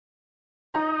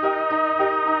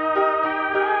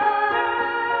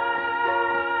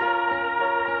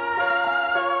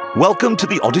Welcome to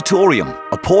the Auditorium,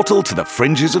 a portal to the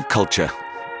fringes of culture.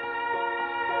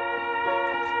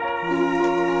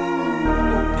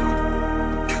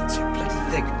 Can't see a bloody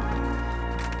thing.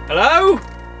 Hello?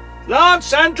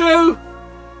 Lance, Andrew?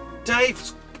 Dave,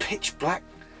 it's pitch black.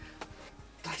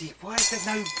 Bloody, why is there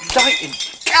no light in...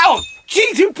 Oh,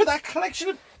 jeez, who put that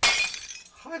collection of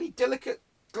highly delicate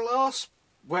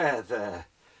glassware there?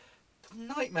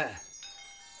 Nightmare.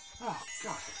 Oh,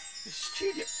 God. This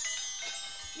studio...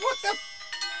 What the...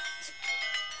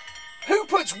 Who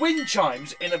puts wind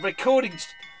chimes in a recording...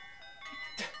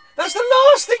 That's the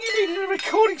last thing you need in a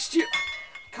recording studio.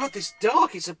 God, this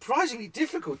dark is surprisingly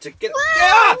difficult to get...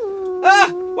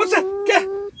 What's that?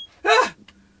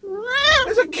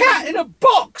 There's a cat in a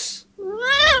box!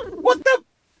 What the...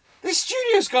 This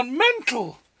studio's gone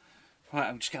mental! Right,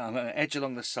 I'm going to edge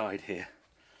along the side here.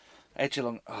 Edge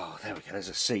along... Oh, there we go, there's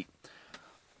a seat.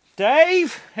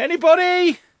 Dave?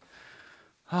 Anybody?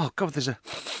 Oh, God, there's a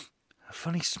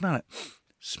funny smell. It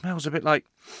smells a bit like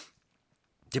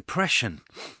depression.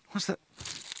 What's that?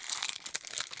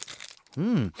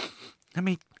 Let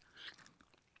me...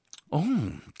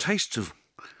 Oh, taste of...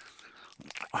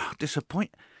 Oh,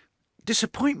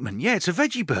 disappointment. Yeah, it's a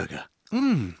veggie burger.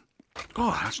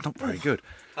 Oh, that's not very good.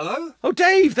 Hello? Oh,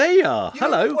 Dave, there you are.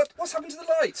 Hello. What's happened to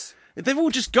the lights? They've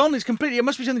all just gone. It's completely... It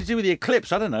must be something to do with the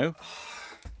eclipse. I don't know.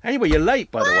 Anyway, you're late,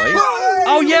 by the way.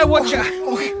 Oh, yeah, watch out.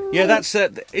 Yeah, that's...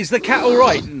 is the cat all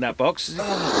right in that box? Is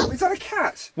that a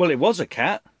cat? Well, it was a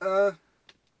cat.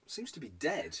 Seems to be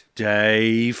dead.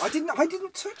 Dave. I didn't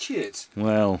touch it.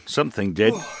 Well, something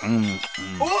did.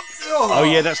 Oh,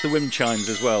 yeah, that's the wind chimes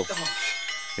as well.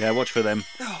 Yeah, watch for them.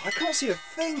 Oh, I can't see a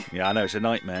thing. Yeah, I know, it's a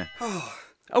nightmare.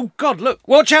 Oh, God, look.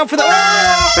 Watch out for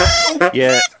that.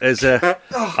 Yeah, there's a...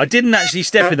 I didn't actually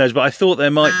step in those, but I thought there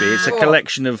might be. It's a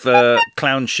collection of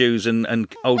clown shoes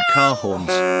and old car horns.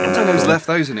 I don't know who's left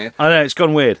those in here. I know, it's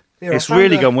gone weird. Yeah, it's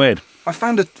really gone weird. I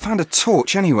found a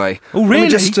torch anyway. Oh, really?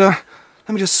 Let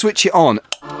me just switch it on.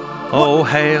 Oh,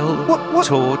 hail, What?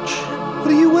 torch. What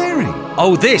are you wearing?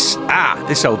 Oh, this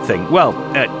old thing. Well,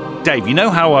 Dave, you know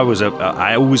how I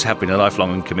always have been a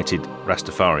lifelong and committed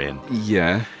Rastafarian.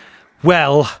 Yeah.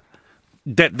 Well,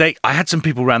 I had some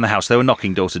people around the house. They were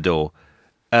knocking door to door,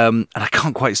 and I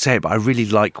can't quite say it, but I really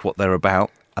like what they're about.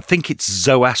 I think it's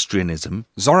Zoroastrianism.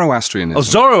 Zoroastrianism. Oh,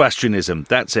 Zoroastrianism.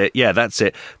 That's it. Yeah, that's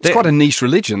it. It's quite a niche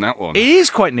religion, that one. It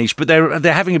is quite niche, but they're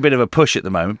having a bit of a push at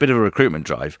the moment, a bit of a recruitment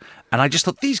drive. And I just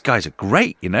thought, these guys are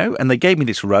great, you know? And they gave me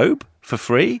this robe for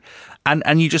free,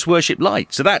 and you just worship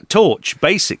light. So that torch,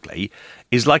 basically,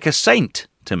 is like a saint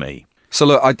to me. So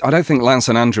look, I don't think Lance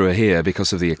and Andrew are here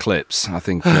because of the eclipse. I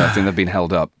think they've been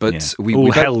held up. But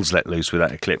all hell's let loose with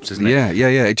that eclipse, isn't it?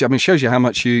 Yeah. I mean, it shows you how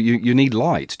much you need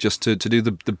light just to do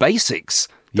the basics.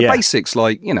 The basics,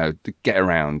 like, you know, to get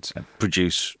around,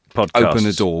 produce podcasts, open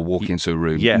a door, walk into a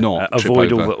room, not avoid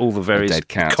trip over all the various dead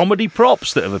cat. comedy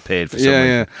props that have appeared for some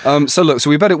reason. Yeah. So look, so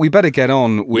we better get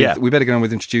on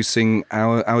with introducing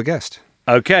our guest.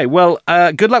 Okay, well,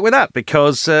 good luck with that,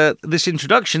 because this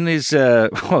introduction is, so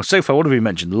far, what have we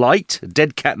mentioned? Light, a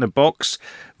dead cat in a box,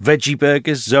 veggie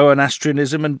burgers,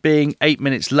 Zoroastrianism, and being 8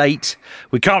 minutes late.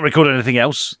 We can't record anything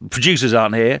else. Producers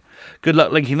aren't here. Good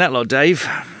luck linking that lot, Dave.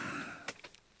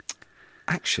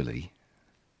 Actually,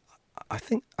 I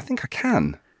think I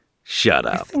can. Shut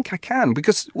up. I think I can,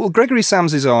 because, well, Gregory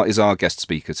Sams is our guest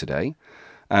speaker today.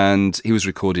 And he was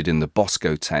recorded in the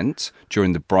Bosco tent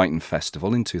during the Brighton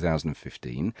Festival in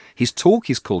 2015. His talk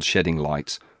is called Shedding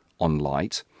Light on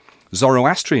Light.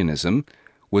 Zoroastrianism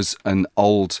was an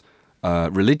old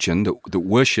religion that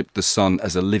worshipped the sun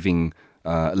as a living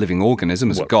organism,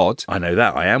 as a god. I know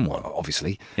that. I am one.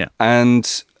 Obviously. Yeah. And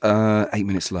 8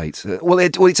 minutes late.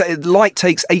 Light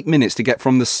takes 8 minutes to get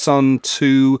from the sun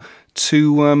to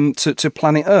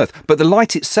planet Earth, but the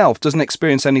light itself doesn't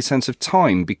experience any sense of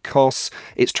time because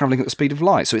it's travelling at the speed of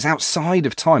light, so it's outside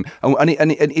of time, and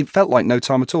it felt like no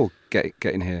time at all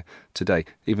getting here today,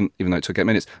 even though it took 8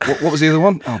 minutes. What was the other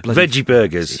one? Oh, bloody veggie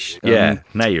burgers.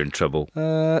 Now you're in trouble.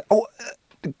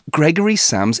 Gregory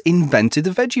Sams invented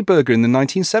the veggie burger in the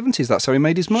 1970s. That's how he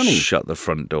made his money. Shut the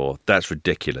front door. That's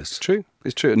ridiculous.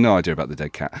 It's true. No idea about the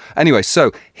dead cat. Anyway,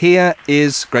 so here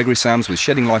is Gregory Sams with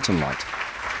Shedding Light on Light.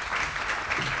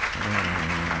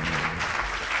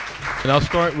 And I'll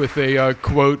start with a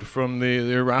quote from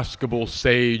the irascible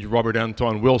sage Robert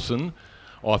Anton Wilson,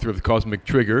 author of The Cosmic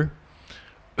Trigger,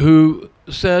 who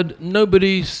said,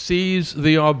 "Nobody sees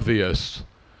the obvious.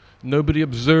 Nobody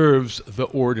observes the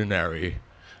ordinary.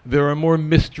 There are more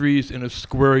mysteries in a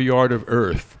square yard of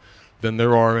earth than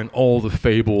there are in all the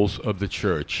fables of the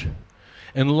church."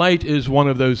 And light is one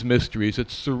of those mysteries.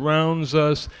 It surrounds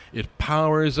us, it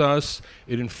powers us,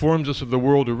 it informs us of the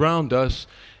world around us,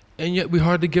 and yet we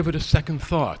hardly give it a second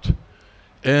thought.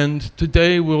 And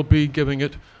today we'll be giving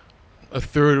it a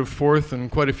third or fourth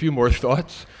and quite a few more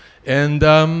thoughts. And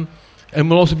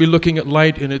we'll also be looking at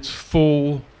light in its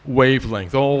full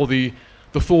wavelength, all the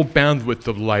full bandwidth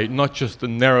of light, not just the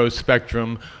narrow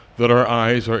spectrum that our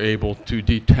eyes are able to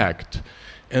detect.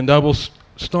 And I will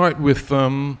start with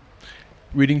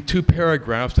reading 2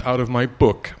 paragraphs out of my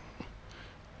book,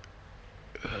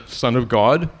 Son of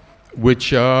God,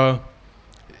 which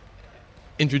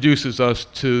introduces us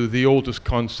to the oldest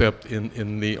concept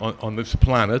on this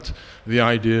planet, the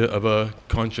idea of a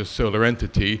conscious solar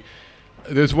entity.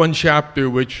 There's one chapter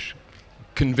which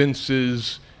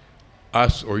convinces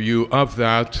us or you of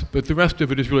that, but the rest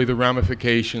of it is really the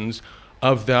ramifications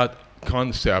of that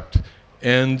concept.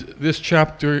 And this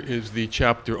chapter is the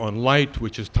chapter on light,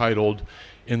 which is titled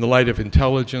In the Light of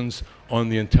Intelligence, on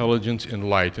the Intelligence in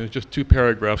Light. And it's just 2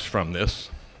 paragraphs from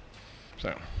this.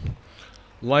 So,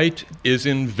 light is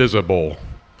invisible,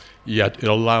 yet it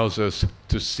allows us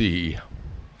to see.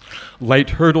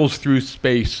 Light hurtles through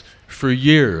space for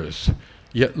years,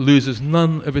 yet loses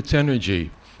none of its energy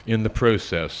in the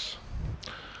process.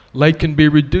 Light can be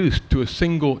reduced to a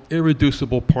single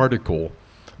irreducible particle,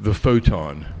 the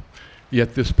photon,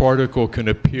 yet this particle can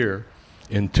appear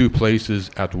in 2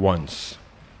 places at once.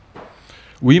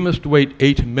 We must wait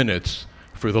 8 minutes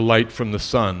for the light from the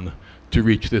sun to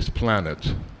reach this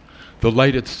planet. The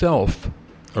light itself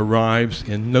arrives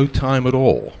in no time at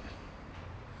all.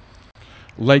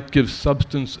 Light gives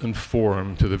substance and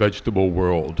form to the vegetable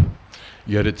world,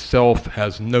 yet itself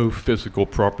has no physical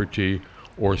property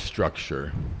or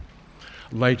structure.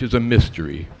 Light is a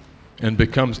mystery, and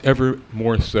becomes ever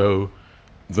more so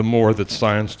the more that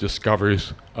science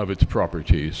discovers of its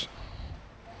properties.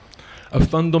 A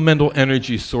fundamental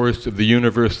energy source of the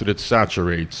universe that it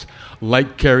saturates,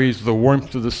 light carries the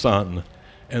warmth of the sun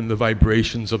and the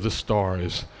vibrations of the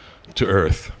stars to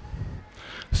Earth.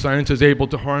 Science is able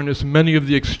to harness many of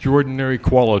the extraordinary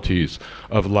qualities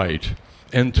of light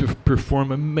and to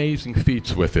perform amazing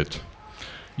feats with it.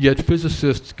 Yet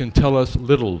physicists can tell us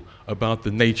little about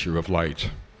the nature of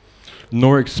light,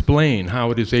 nor explain how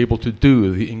it is able to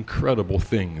do the incredible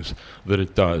things that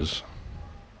it does.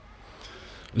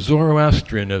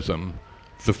 Zoroastrianism,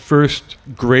 the first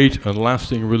great and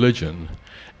lasting religion,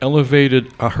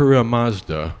 elevated Ahura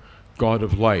Mazda, god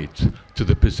of light, to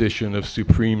the position of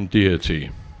supreme deity.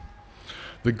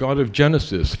 The God of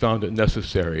Genesis found it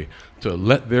necessary to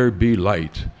let there be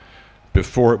light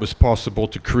before it was possible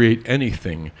to create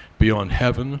anything beyond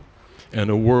heaven and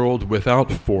a world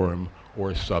without form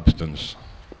or substance.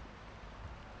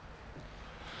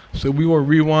 So we will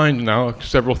rewind now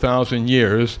several thousand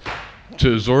years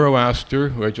to Zoroaster,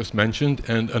 who I just mentioned,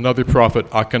 and another prophet,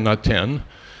 Akhenaten.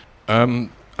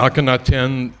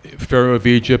 Akhenaten, Pharaoh of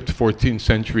Egypt, 14th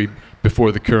century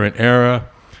before the current era.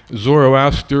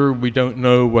 Zoroaster, we don't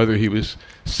know whether he was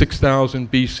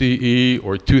 6,000 BCE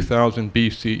or 2,000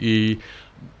 BCE.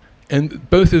 And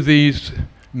both of these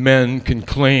men can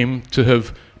claim to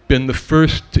have been the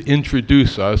first to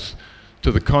introduce us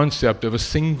to the concept of a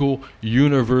single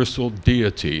universal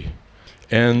deity.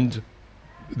 And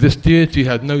this deity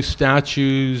had no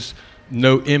statues,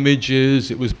 no images.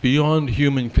 It was beyond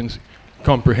human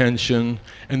comprehension.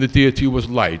 And the deity was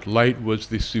light. Light was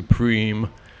the supreme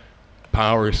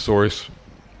power source,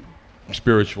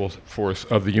 spiritual force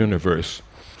of the universe.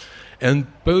 And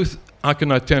both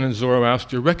Akhenaten and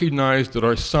Zoroaster recognized that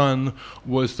our sun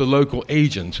was the local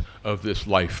agent of this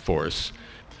life force.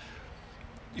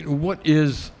 You know, what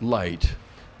is light?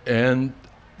 And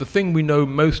the thing we know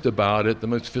most about it, the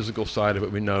most physical side of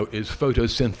it we know, is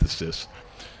photosynthesis,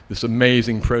 this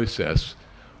amazing process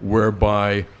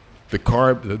whereby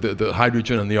the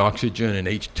hydrogen and the oxygen and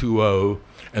H2O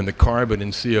and the carbon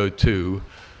and CO2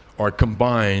 are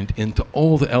combined into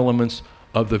all the elements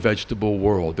of the vegetable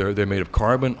world. They're made of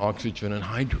carbon, oxygen, and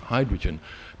hydrogen.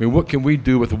 I mean, what can we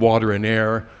do with water and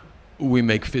air? We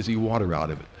make fizzy water out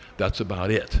of it. That's about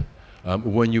it.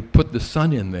 When you put the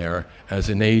sun in there as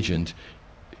an agent,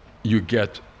 you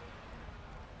get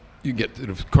sort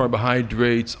of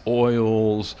carbohydrates,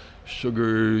 oils,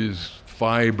 sugars,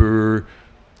 fiber,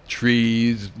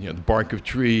 trees, the bark of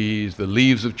trees, the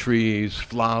leaves of trees,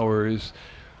 flowers,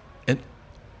 and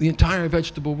the entire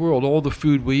vegetable world, all the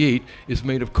food we eat, is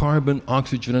made of carbon,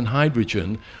 oxygen, and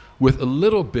hydrogen, with a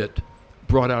little bit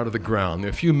brought out of the ground. There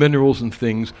are a few minerals and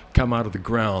things come out of the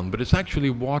ground, but it's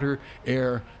actually water,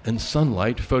 air, and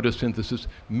sunlight. Photosynthesis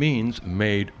means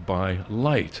made by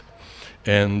light.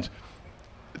 And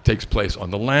takes place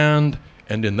on the land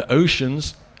and in the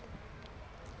oceans.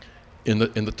 In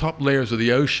the top layers of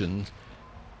the ocean,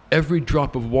 every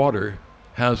drop of water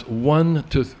has 1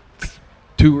 to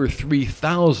 2 or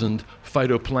 3,000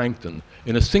 phytoplankton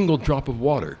in a single drop of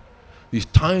water. These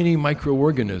tiny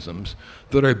microorganisms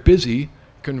that are busy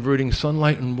converting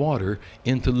sunlight and water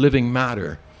into living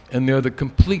matter. And they're the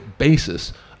complete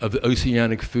basis of the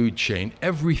oceanic food chain.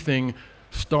 Everything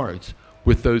starts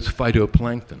with those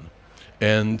phytoplankton.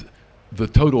 And the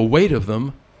total weight of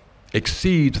them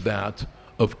exceeds that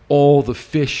of all the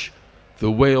fish,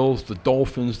 the whales, the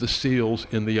dolphins, the seals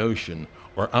in the ocean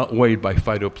are outweighed by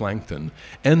phytoplankton.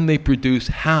 And they produce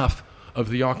half of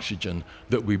the oxygen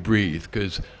that we breathe,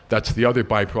 because that's the other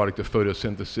byproduct of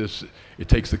photosynthesis. It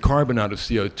takes the carbon out of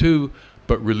CO2,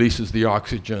 but releases the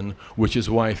oxygen, which is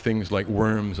why things like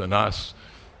worms and us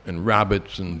and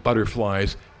rabbits and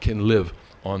butterflies can live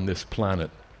on this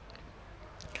planet.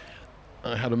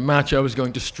 I had a match I was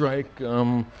going to strike,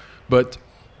 but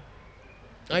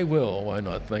I will. Why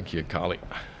not? Thank you, Kali.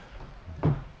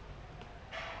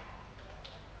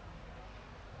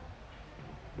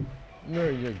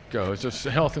 There you go. Is just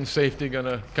health and safety going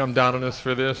to come down on us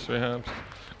for this, perhaps?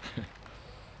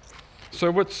 So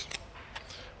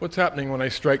what's happening when I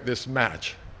strike this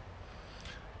match?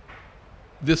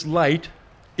 This light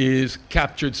is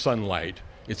captured sunlight.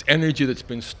 It's energy that's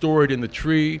been stored in the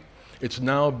tree. It's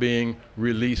now being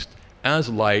released as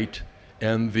light,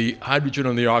 and the hydrogen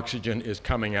and the oxygen is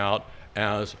coming out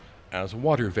as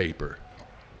water vapor.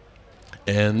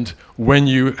 And when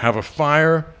you have a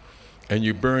fire and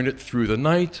you burn it through the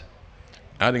night,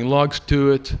 adding logs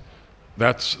to it,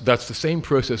 that's the same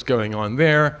process going on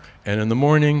there. And in the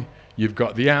morning, you've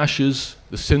got the ashes,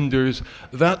 the cinders.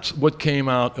 That's what came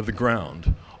out of the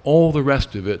ground. All the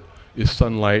rest of it is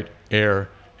sunlight, air,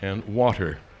 and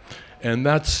water. And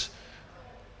that's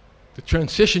the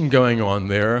transition going on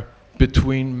there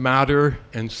between matter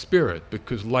and spirit,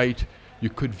 because light you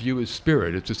could view as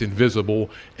spirit. It's this invisible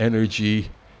energy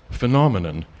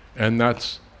phenomenon. And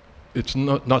it's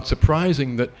not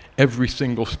surprising that every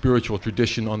single spiritual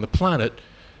tradition on the planet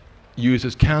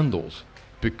uses candles,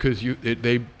 because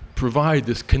they provide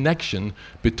this connection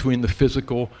between the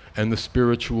physical and the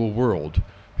spiritual world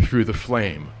through the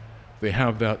flame. They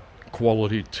have that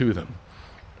quality to them.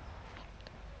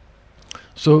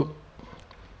 So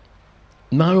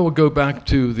now we'll go back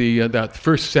to that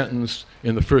first sentence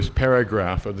in the first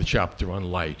paragraph of the chapter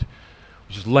on light,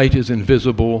 which is, light is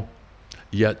invisible,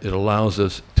 yet it allows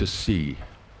us to see.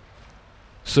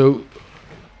 So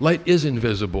light is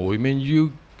invisible. I mean,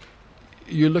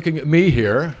 you're looking at me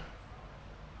here,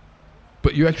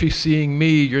 but you're actually seeing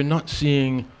me. You're not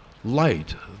seeing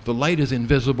light. The light is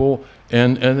invisible,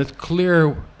 and it's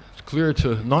clear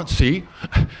to not see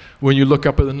when you look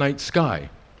up at the night sky.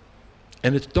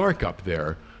 And it's dark up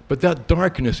there, but that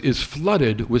darkness is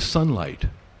flooded with sunlight.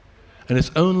 And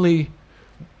it's only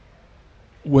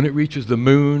when it reaches the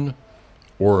moon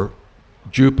or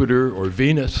Jupiter or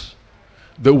Venus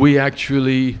that we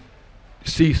actually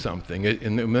see something.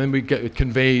 And then it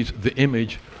conveys the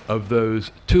image of those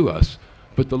to us.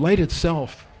 But the light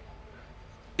itself,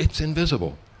 it's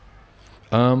invisible.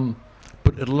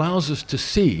 But it allows us to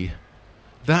see.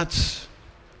 That's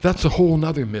a whole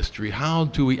nother mystery. How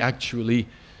do we actually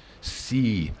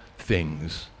see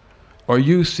things? Are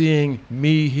you seeing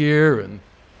me here and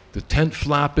the tent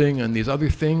flapping and these other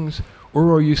things?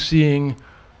 Or are you seeing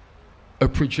a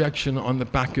projection on the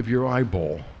back of your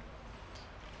eyeball?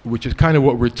 Which is kind of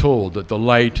what we're told, that the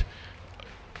light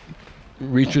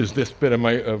reaches this bit of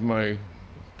my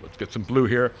let's get some blue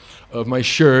here, of my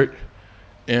shirt,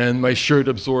 and my shirt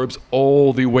absorbs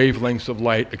all the wavelengths of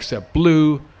light except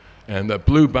blue, and that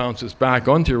blue bounces back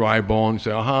onto your eyeball and you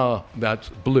say, aha, that's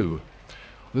blue.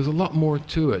 There's a lot more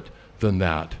to it than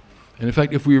that. And in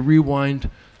fact, if we rewind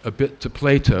a bit to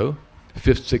Plato,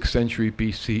 5th, 6th century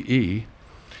BCE,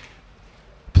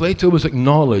 Plato was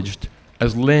acknowledged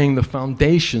as laying the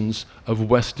foundations of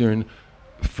Western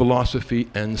philosophy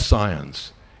and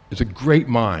science. He's a great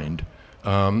mind.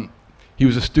 He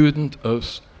was a student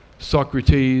of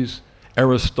Socrates.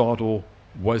 Aristotle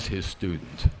was his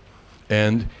student.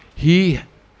 And he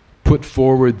put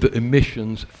forward the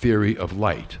emissions theory of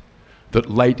light, that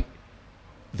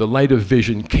the light of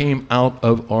vision came out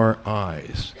of our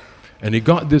eyes. And he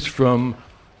got this from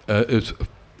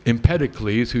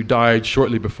Empedocles, who died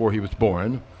shortly before he was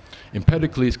born.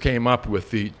 Empedocles came up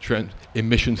with the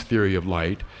emissions theory of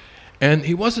light. And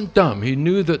he wasn't dumb. He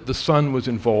knew that the sun was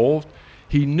involved.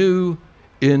 He knew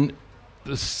in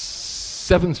the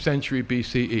 7th century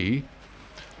BCE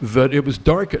that it was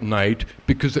dark at night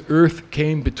because the earth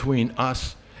came between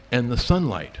us and the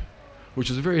sunlight. which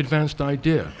is a very advanced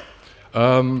idea.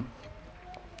 And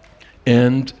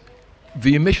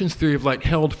the emissions theory of light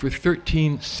held for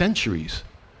 13 centuries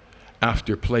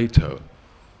after Plato.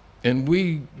 And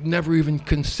we never even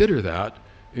consider that.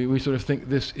 We sort of think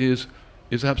this is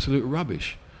absolute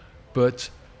rubbish. But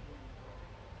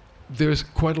there's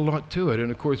quite a lot to it.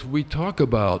 And of course, we talk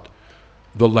about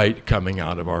the light coming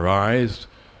out of our eyes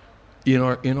in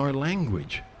our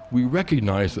language. We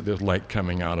recognize that there's light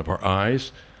coming out of our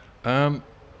eyes. And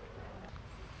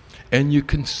you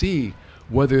can see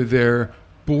whether they're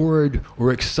bored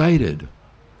or excited,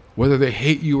 whether they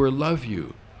hate you or love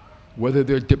you, whether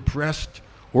they're depressed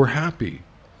or happy.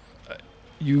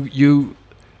 And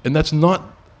that's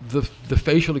not the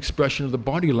facial expression of the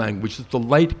body language. That the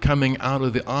light coming out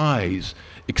of the eyes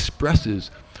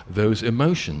expresses those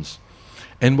emotions.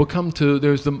 And we'll come to,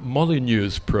 there's the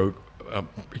Molyneux's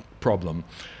problem.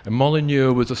 And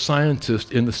Molyneux was a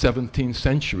scientist in the 17th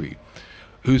century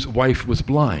whose wife was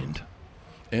blind.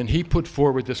 And he put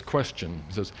forward this question.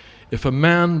 He says, if a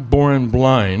man born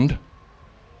blind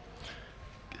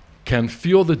can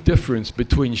feel the difference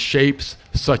between shapes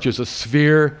such as a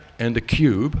sphere and a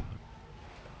cube,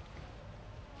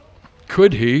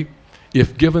 could he,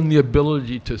 if given the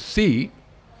ability to see,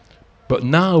 but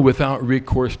now without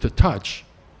recourse to touch,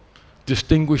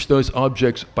 distinguish those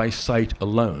objects by sight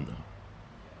alone?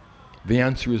 The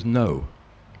answer is no.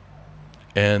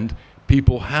 And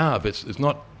people have, it's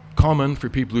not common for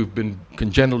people who've been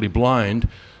congenitally blind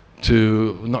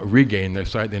to not regain their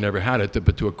sight, they never had it,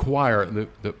 but to acquire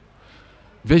the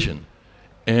vision.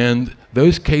 And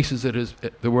those cases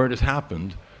where it has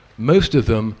happened, most of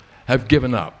them have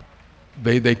given up.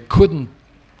 They couldn't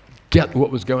get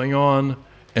what was going on,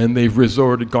 and they've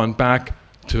gone back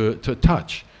to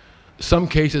touch. Some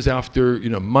cases, after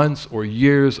months or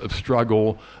years of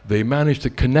struggle, they managed to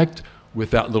connect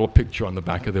with that little picture on the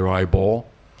back of their eyeball.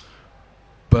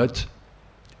 But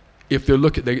if they're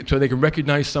so they can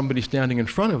recognize somebody standing in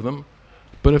front of them,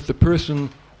 but if the person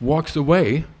walks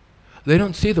away, they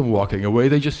don't see them walking away,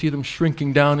 they just see them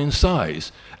shrinking down in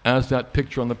size as that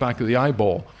picture on the back of the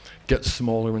eyeball gets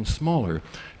smaller and smaller,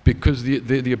 because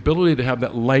the ability to have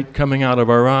that light coming out of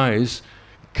our eyes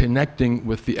connecting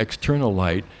with the external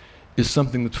light is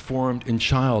something that's formed in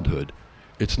childhood.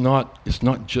 It's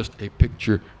not just a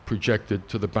picture projected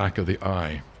to the back of the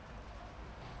eye.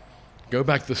 Go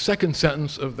back to the second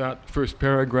sentence of that first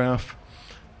paragraph.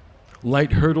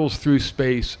 Light hurtles through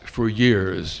space for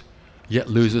years, yet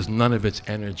loses none of its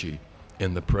energy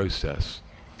in the process.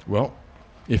 Well,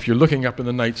 if you're looking up in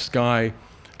the night sky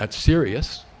at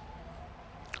Sirius,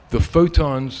 the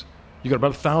photons, you got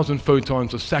about 1,000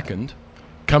 photons a second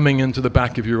coming into the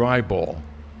back of your eyeball.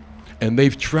 And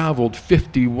they've traveled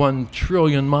 51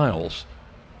 trillion miles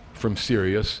from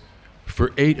Sirius for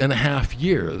 8.5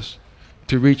 years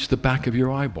to reach the back of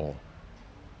your eyeball.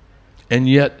 And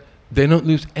yet, they don't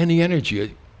lose any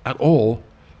energy at all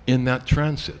in that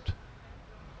transit.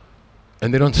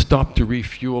 And they don't stop to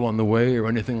refuel on the way or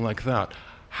anything like that.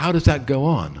 How does that go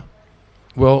on?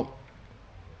 Well,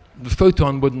 the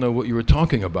photon wouldn't know what you were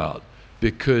talking about,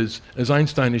 because as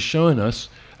Einstein has shown us,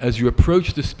 as you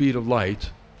approach the speed of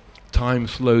light, time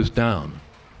slows down.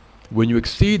 When you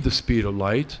exceed the speed of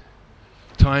light,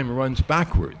 time runs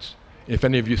backwards. If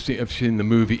any of you have seen the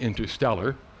movie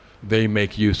Interstellar, they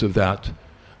make use of that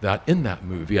in that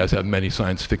movie, as have many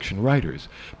science fiction writers.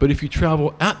 But if you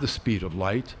travel at the speed of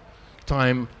light,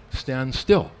 time stands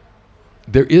still.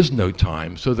 There is no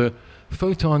time, so the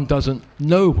photon doesn't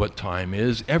know what time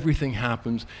is. Everything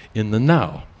happens in the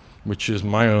now, which is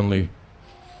my only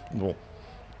little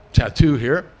tattoo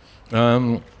here,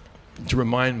 to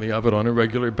remind me of it on a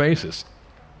regular basis.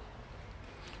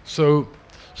 So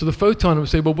the photon would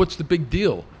say, well, what's the big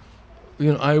deal?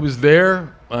 I was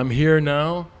there, I'm here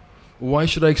now. Why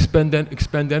should I expend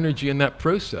energy in that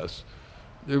process?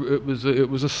 It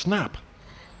was a snap.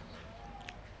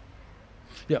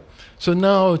 Yeah. So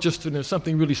now, just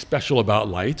something really special about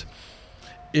light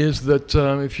is that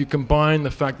if you combine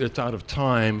the fact that it's out of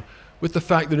time with the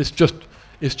fact that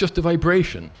it's just a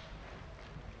vibration.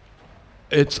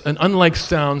 Unlike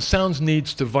sound, sound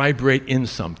needs to vibrate in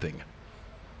something.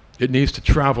 It needs to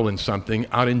travel in something.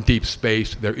 Out in deep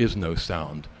space, there is no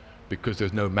sound because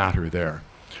there's no matter there.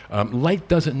 Light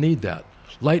doesn't need that.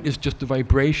 Light is just a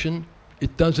vibration.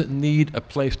 It doesn't need a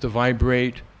place to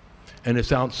vibrate, and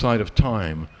it's outside of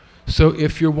time. So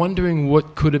if you're wondering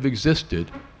what could have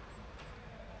existed,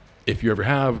 if you ever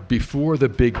have, before the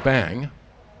Big Bang,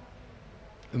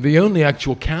 the only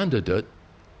actual candidate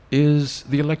is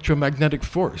the electromagnetic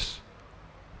force,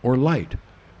 or light,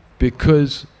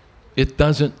 because it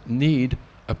doesn't need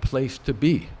a place to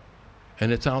be.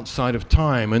 and it's outside of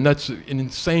time. And that's an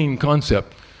insane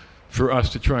concept for us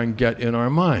to try and get in our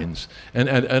minds. And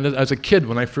as a kid,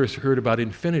 when I first heard about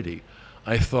infinity,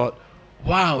 I thought,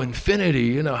 wow,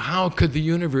 infinity, how could the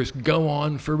universe go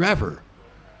on forever?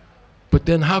 But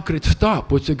then how could it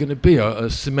stop? What's it going to be, a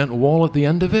cement wall at the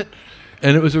end of it?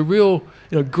 And it was a real,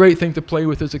 great thing to play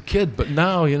with as a kid. But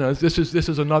now, this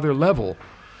is another level.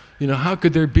 How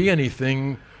could there be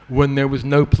anything when there was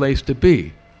no place to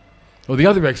be? Well, the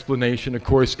other explanation, of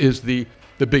course, is the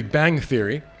Big Bang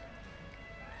Theory.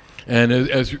 And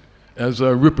as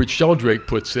Rupert Sheldrake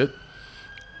puts it,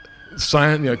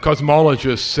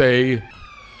 cosmologists say,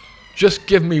 just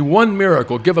give me one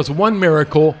miracle, give us one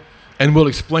miracle, and we'll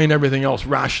explain everything else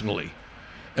rationally.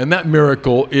 And that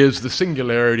miracle is the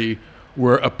singularity,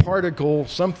 where a particle,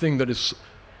 something that is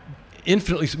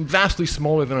infinitely, vastly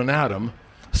smaller than an atom,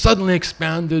 suddenly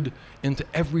expanded into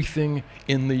everything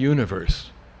in the universe.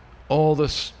 All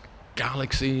the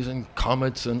galaxies and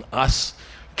comets and us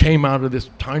came out of this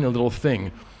tiny little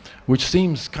thing, which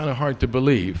seems kind of hard to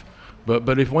believe.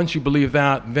 But if once you believe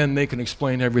that, then they can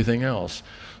explain everything else.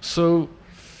 So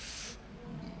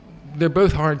they're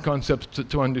both hard concepts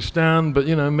to understand, but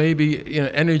maybe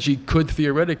energy could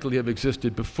theoretically have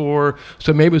existed before.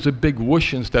 So maybe it was a big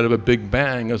whoosh instead of a big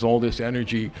bang, as all this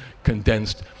energy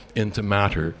condensed into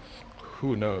matter.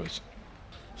 Who knows?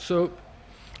 So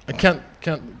I can't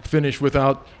finish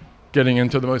without getting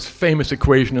into the most famous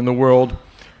equation in the world,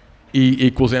 E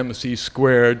equals mc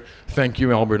squared. Thank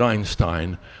you, Albert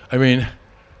Einstein. I mean,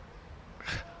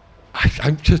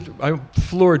 I'm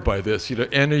floored by this.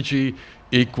 Energy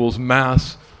equals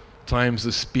mass times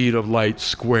the speed of light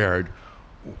squared.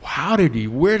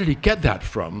 Where did he get that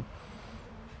from?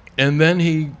 And then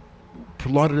he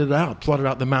plotted out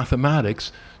the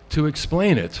mathematics to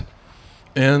explain it.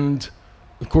 And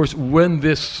of course, when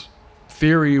this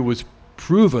theory was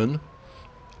proven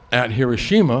at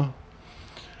Hiroshima,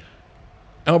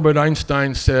 Albert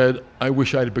Einstein said, I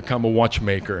wish I'd become a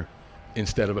watchmaker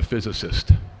instead of a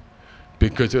physicist,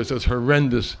 because there's this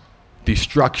horrendous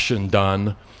destruction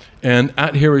done. And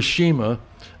at Hiroshima,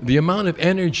 the amount of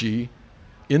energy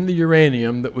in the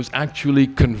uranium that was actually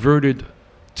converted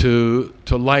to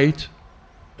light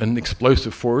and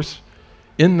explosive force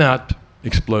in that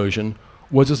explosion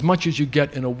was as much as you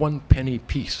get in a 1 penny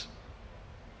piece.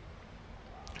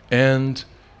 And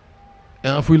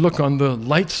now if we look on the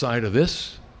light side of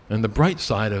this and the bright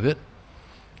side of it,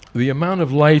 the amount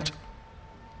of light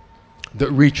that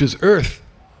reaches Earth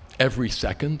every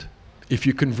second, if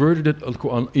you converted it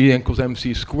on E equals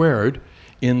mc squared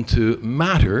into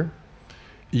matter,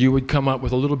 you would come up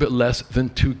with a little bit less than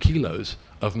 2 kilos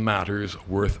of matter's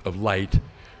worth of light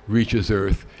reaches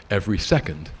Earth every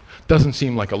second. Doesn't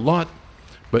seem like a lot,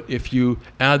 but if you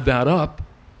add that up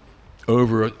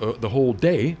over the whole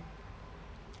day,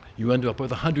 you end up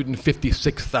with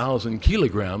 156,000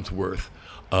 kilograms worth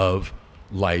of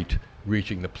light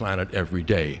reaching the planet every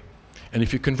day. And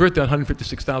if you convert that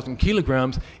 156,000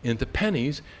 kilograms into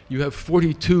pennies, you have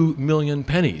 42 million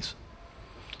pennies.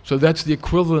 So that's the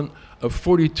equivalent of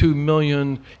 42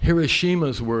 million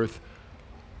Hiroshimas worth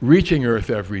reaching Earth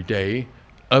every day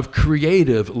of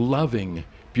creative, loving,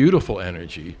 beautiful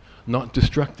energy, not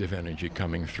destructive energy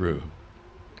coming through.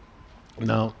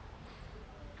 Now,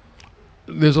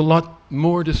 there's a lot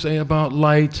more to say about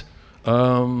light,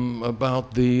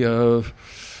 about the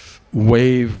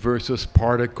wave versus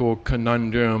particle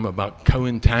conundrum, about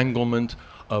co-entanglement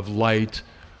of light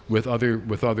with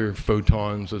other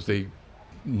photons as they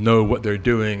know what they're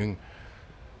doing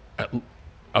at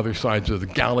other sides of the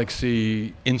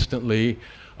galaxy instantly,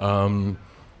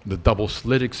 the double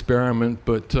slit experiment,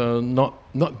 but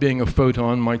not being a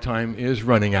photon, my time is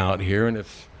running out here, and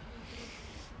if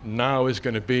now is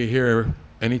going to be here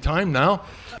any time now.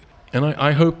 And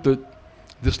I hope that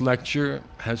this lecture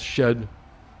has shed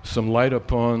some light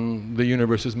upon the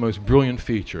universe's most brilliant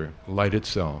feature, light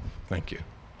itself. Thank you.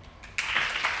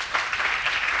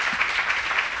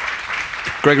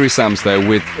 Gregory Sams there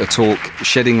with a talk,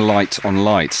 Shedding Light on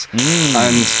Light. And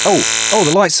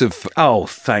the lights have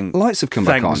lights have come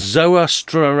back on. Thank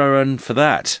Zoroastrian for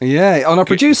that. Yeah, and our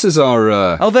producers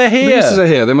are they're here. Producers are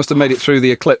here. They must have made it through the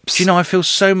eclipse. Do you know, I feel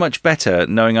so much better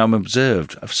knowing I'm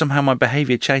observed. Somehow my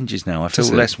behaviour changes now. I feel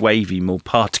less wavy, more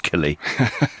particly.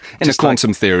 In a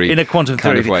quantum theory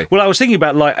kind of way. Well, I was thinking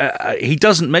about light. He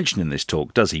doesn't mention in this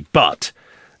talk, does he? But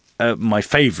my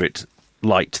favourite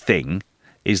light thing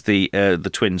is the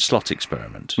twin slot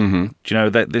experiment. Mm-hmm. Do you know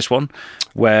this one?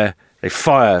 Where they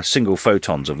fire single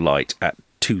photons of light at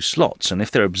 2 slots, and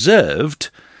if they're observed,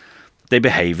 they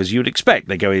behave as you would expect.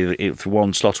 They go either through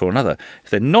one slot or another. If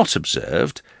they're not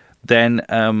observed, then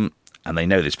and they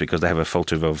know this because they have a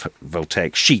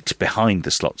photovoltaic sheet behind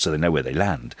the slot, so they know where they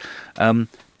land.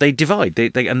 They divide,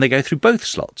 and they go through both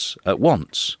slots at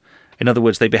once. In other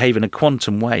words, they behave in a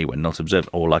quantum way when not observed,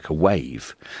 or like a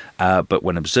wave. But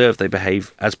when observed, they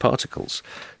behave as particles.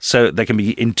 So they can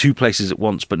be in two places at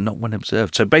once, but not when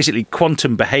observed. So basically,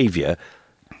 quantum behaviour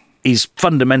is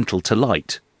fundamental to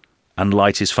light. And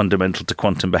light is fundamental to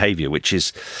quantum behaviour, which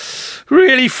is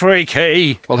really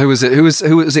freaky. Well, who was it? Was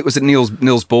it Niels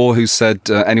Bohr who said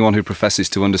anyone who professes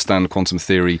to understand quantum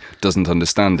theory doesn't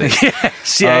understand it?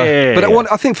 Yes, yeah.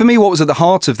 But I think for me, what was at the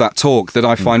heart of that talk that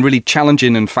I find really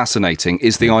challenging and fascinating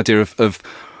is the idea of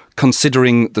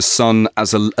considering the sun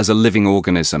as a living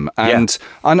organism, and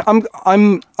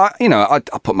I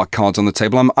put my cards on the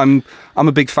table. I'm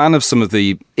a big fan of some of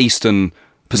the Eastern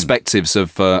perspectives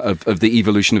of the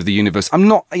evolution of the universe. I'm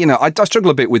not, I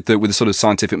struggle a bit with the sort of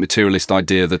scientific materialist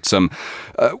idea that,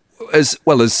 as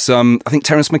well as I think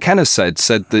Terence McKenna said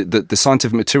that the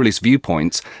scientific materialist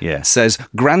viewpoint says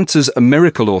grant us a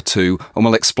miracle or two and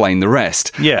we'll explain the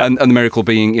rest. Yeah, and the miracle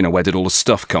being, where did all the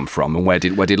stuff come from and where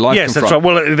did life come from? Yes, that's right.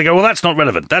 Well, they go, well, that's not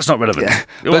relevant. That's not relevant. Yeah,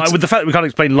 but with the fact that we can't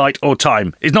explain light or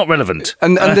time is not relevant.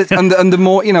 And the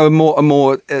more, a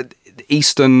more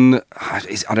Eastern, I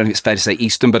don't know if it's fair to say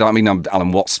Eastern, but I mean, I'm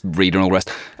Alan Watts reader and all the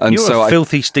rest. And you're so a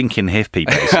filthy, stinking hippie,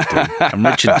 basically. And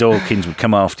Richard Dawkins would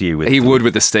come after you with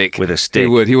with the stick. With a stick.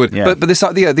 He would. Yeah. But this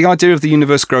the idea of the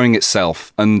universe growing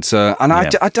itself, and I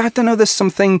don't know. There's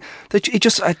something that it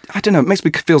just I don't know. It makes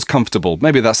me feels comfortable.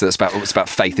 Maybe it's about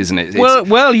faith, isn't it?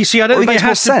 Well, you see, I don't think it makes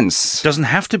more sense. Doesn't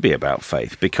have to be about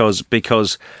faith because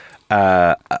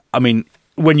I mean,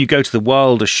 when you go to the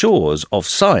wilder shores of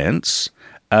science.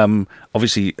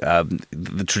 Obviously,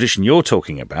 the tradition you're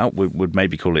talking about would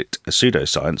maybe call it a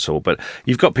pseudoscience, but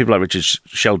you've got people like Richard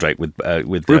Sheldrake with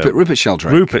Rupert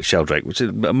Sheldrake. Rupert Sheldrake, which is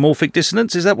a morphic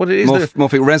dissonance. Is that what it is?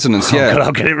 Morphic resonance. Yeah, God,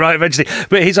 I'll get it right eventually.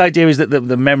 But his idea is that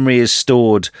the memory is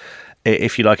stored,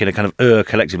 if you like, in a kind of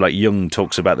collective, like Jung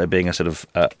talks about there being a sort of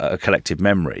a collective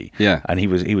memory. Yeah, and he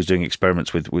was doing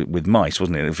experiments with mice,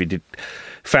 wasn't it? If he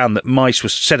found that mice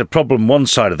was set a problem one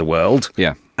side of the world.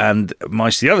 Yeah. And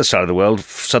mice the other side of the world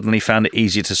suddenly found it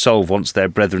easier to solve once their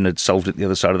brethren had solved it the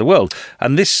other side of the world.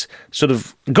 And this sort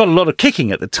of got a lot of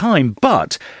kicking at the time,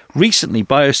 but recently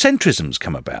biocentrism's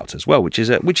come about as well, which is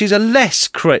a less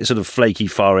sort of flaky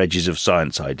far edges of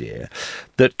science idea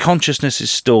that consciousness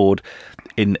is stored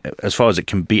in, as far as it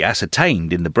can be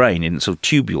ascertained, in the brain, in sort of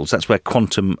tubules. That's where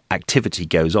quantum activity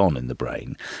goes on in the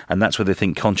brain, and that's where they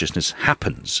think consciousness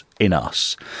happens in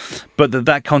us. But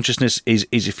that consciousness is,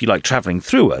 if you like, travelling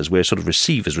through us. We're sort of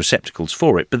receivers, receptacles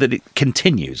for it, but that it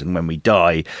continues, and when we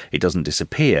die, it doesn't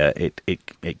disappear.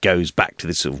 It goes back to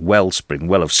this sort of wellspring,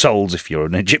 well of souls, if you're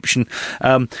an Egyptian.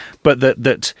 But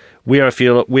that we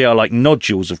are like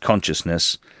nodules of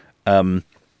consciousness in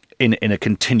a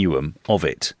continuum of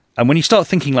it. And when you start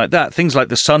thinking like that, things like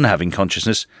the sun having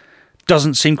consciousness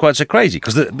doesn't seem quite so crazy.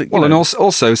 And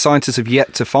also scientists have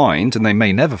yet to find, and they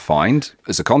may never find,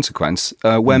 as a consequence,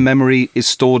 where memory is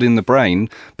stored in the brain.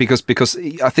 Because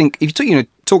I think if you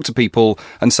talk to people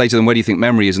and say to them, where do you think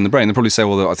memory is in the brain? They'll probably say,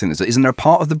 well, I think isn't there a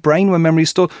part of the brain where memory is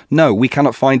stored? No, we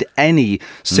cannot find any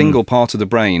single part of the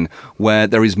brain where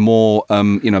there is more,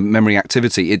 memory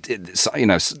activity.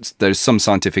 There's some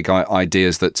scientific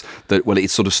ideas that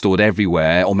it's sort of stored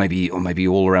everywhere, or maybe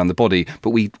all around the body,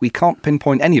 but we can't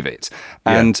pinpoint any of it.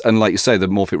 And like you say, the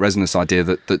morphic resonance idea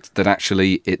that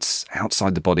actually it's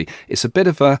outside the body. It's a bit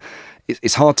of a.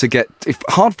 It's hard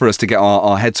for us to get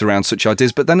our heads around such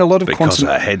ideas, but then a lot of because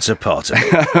our heads are part of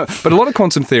it. But a lot of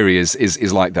quantum theory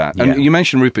is like that. And you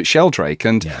mentioned Rupert Sheldrake,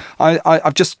 and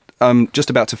I've just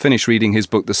about to finish reading his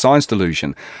book, The Science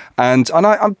Delusion, and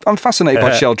I'm fascinated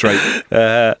by Sheldrake.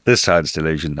 The Science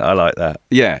Delusion, I like that.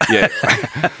 Yeah.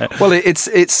 Well,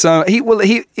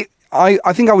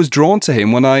 I think I was drawn to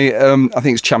him when I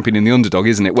think it's championing the underdog,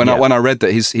 isn't it? When I read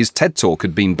that his TED Talk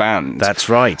had been banned. That's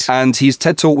right. And his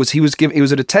TED Talk was he was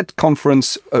at a TED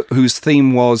conference whose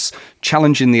theme was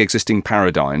challenging the existing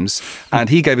paradigms, and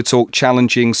he gave a talk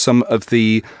challenging some of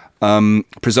the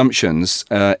presumptions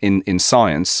in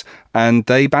science, and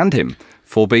they banned him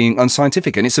for being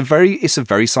unscientific. And it's a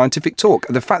very scientific talk.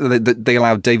 The fact that they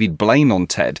allowed David Blaine on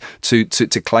TED to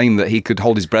claim that he could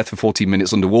hold his breath for 14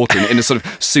 minutes underwater in a sort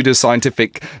of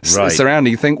pseudo-scientific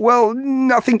surrounding, you think, well,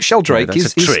 I think Sheldrake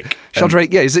that's a trick.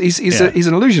 Sheldrake, he's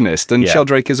an illusionist, and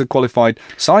Sheldrake is a qualified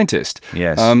scientist.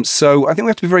 Yes. So I think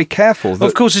we have to be very careful.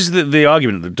 Of course, is the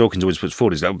argument that Dawkins always puts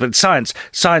forward is that, but science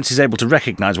is able to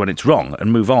recognise when it's wrong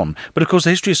and move on. But of course, the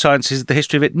history of science is the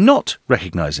history of it not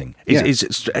recognising.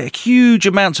 It's a huge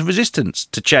huge amounts of resistance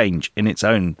to change in its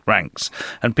own ranks,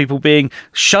 and people being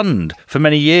shunned for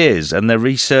many years, and their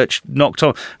research knocked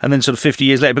on, and then sort of 50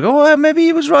 years later, go, oh, maybe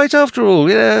he was right after all.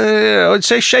 Yeah, I'd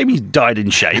say shame he died in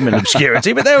shame and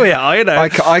obscurity, but there we are.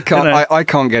 I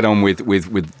can't get on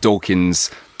with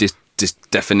Dawkins'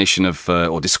 definition of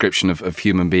or description of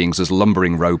human beings as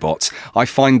lumbering robots. I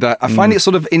find it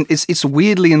sort of it's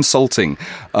weirdly insulting.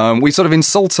 We sort of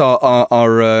insult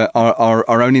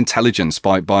our own intelligence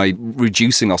by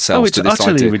reducing ourselves to this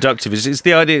idea. It's utterly reductive. It's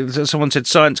the idea that someone said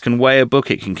science can weigh a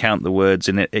book, it can count the words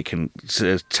in it, it can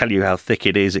tell you how thick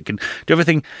it is, it can do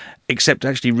everything except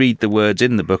actually read the words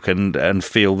in the book and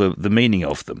feel the meaning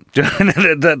of them.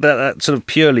 that sort of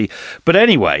purely. But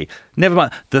anyway, never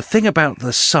mind. The thing about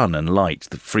the sun and light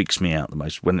that freaks me out the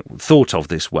most when thought of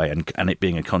this way and it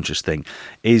being a conscious thing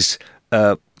is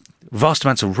vast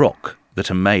amounts of rock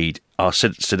that are made are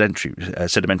sedimentary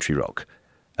rock.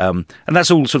 And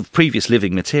that's all sort of previous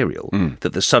living material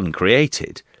that the sun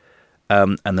created.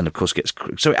 And then, of course,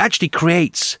 so it actually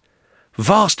creates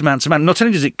vast amounts of matter. Not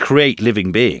only does it create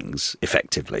living beings,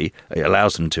 effectively, it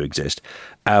allows them to exist,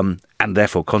 and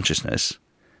therefore consciousness.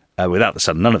 Without the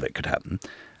sun, none of it could happen.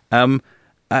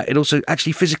 It also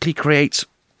actually physically creates,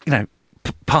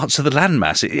 parts of the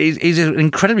landmass. It is an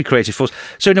incredibly creative force.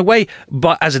 So in a way,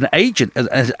 but as an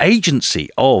agency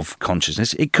of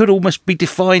consciousness, it could almost be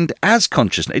defined as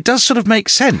consciousness. It does sort of make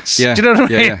sense. Yeah. Do you know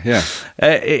what I mean? Yeah.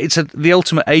 It's the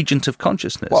ultimate agent of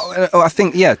consciousness. Well, I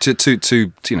think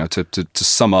to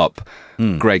sum up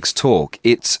Greg's talk,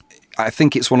 I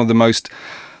think it's one of the most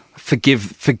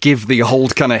forgive the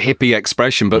old kind of hippie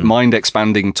expression, but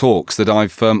mind-expanding talks that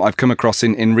I've come across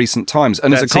in recent times.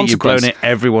 And as a consequence, you've blown it.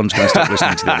 Everyone's going to stop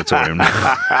listening to the auditorium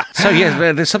now. So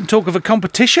yeah, there's some talk of a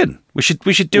competition. We should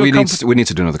do. We need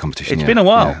to do another competition. It's been a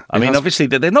while. Yeah. I mean, obviously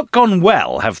they've not gone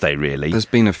well, have they? Really? There's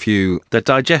been a few. The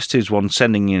digestives one,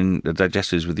 sending in the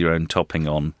digestives with your own topping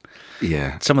on.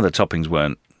 Yeah. Some of the toppings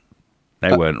weren't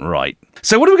right.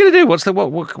 So what are we going to do? What's the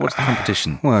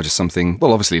competition? Well, just something.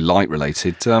 Well, obviously light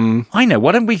related. I know.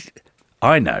 Why don't we?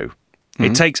 I know. Mm-hmm.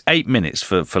 It takes 8 minutes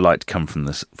for light to come from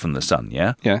the sun.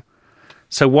 Yeah. Yeah.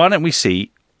 So why don't we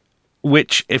see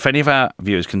which, if any of our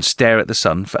viewers can stare at the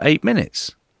sun for 8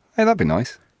 minutes? Hey, that'd be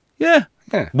nice. Yeah.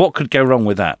 Yeah. What could go wrong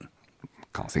with that?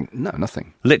 Can't think. No,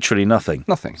 nothing. Literally nothing.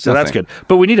 Nothing. So that's good.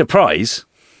 But we need a prize.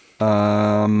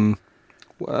 What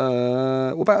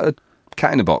about a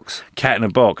cat in a box? Cat in a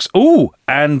box. Ooh,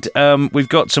 and we've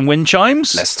got some wind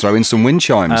chimes. Let's throw in some wind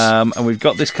chimes. And we've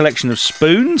got this collection of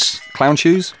spoons. Clown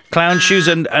shoes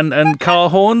and car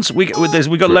horns. We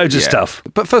got loads of stuff.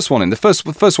 But first one in. The first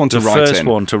one to write in. First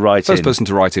one to write in. First person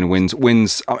to write in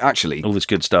wins actually. All this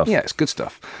good stuff. Yeah, it's good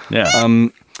stuff. Yeah.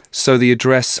 So the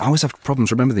address, I always have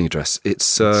problems remembering the address. It's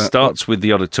starts with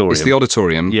the auditorium. It's the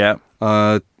auditorium. Yeah.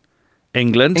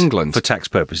 England. England. For tax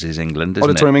purposes, England, isn't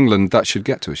Auditorium it? England, that should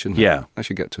get to us, shouldn't it? Yeah. That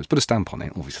should get to us. Put a stamp on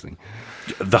it, obviously.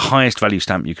 The highest value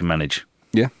stamp you can manage.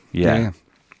 Yeah. Yeah.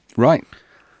 Right.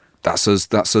 That's us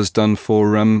done for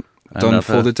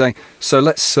the day. So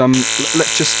let's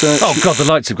just oh God, the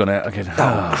lights have gone out again.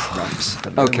 Oh, Christ.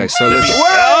 Okay, so let's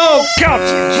Oh God,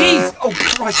 jeez. Oh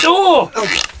Christ. Oh.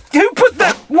 Who put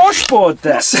that washboard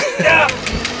there?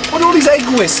 What are all these egg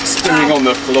whisks doing on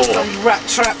the floor? Rat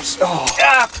traps. Oh,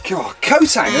 God,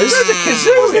 coat hangers. There's a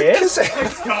kazoo here.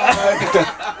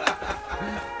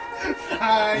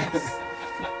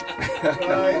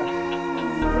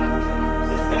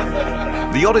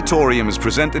 The Auditorium is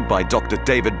presented by Dr.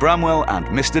 David Bramwell and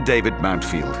Mr. David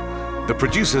Mounfield. The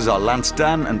producers are Lance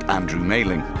Dan and Andrew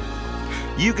Mailing.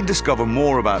 You can discover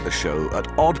more about the show at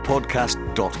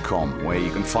oddpodcast.com, where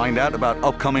you can find out about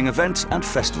upcoming events and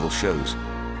festival shows.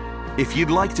 If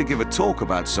you'd like to give a talk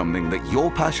about something that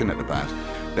you're passionate about,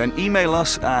 then email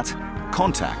us at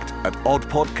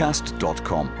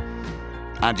contact@oddpodcast.com.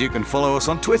 And you can follow us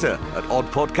on Twitter at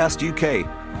oddpodcastuk.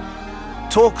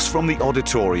 Talks from the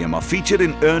Auditorium are featured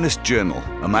in Ernest Journal,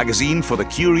 a magazine for the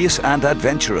curious and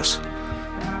adventurous.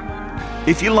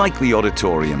 If you like the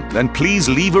Auditorium, then please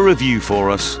leave a review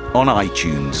for us on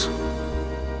iTunes.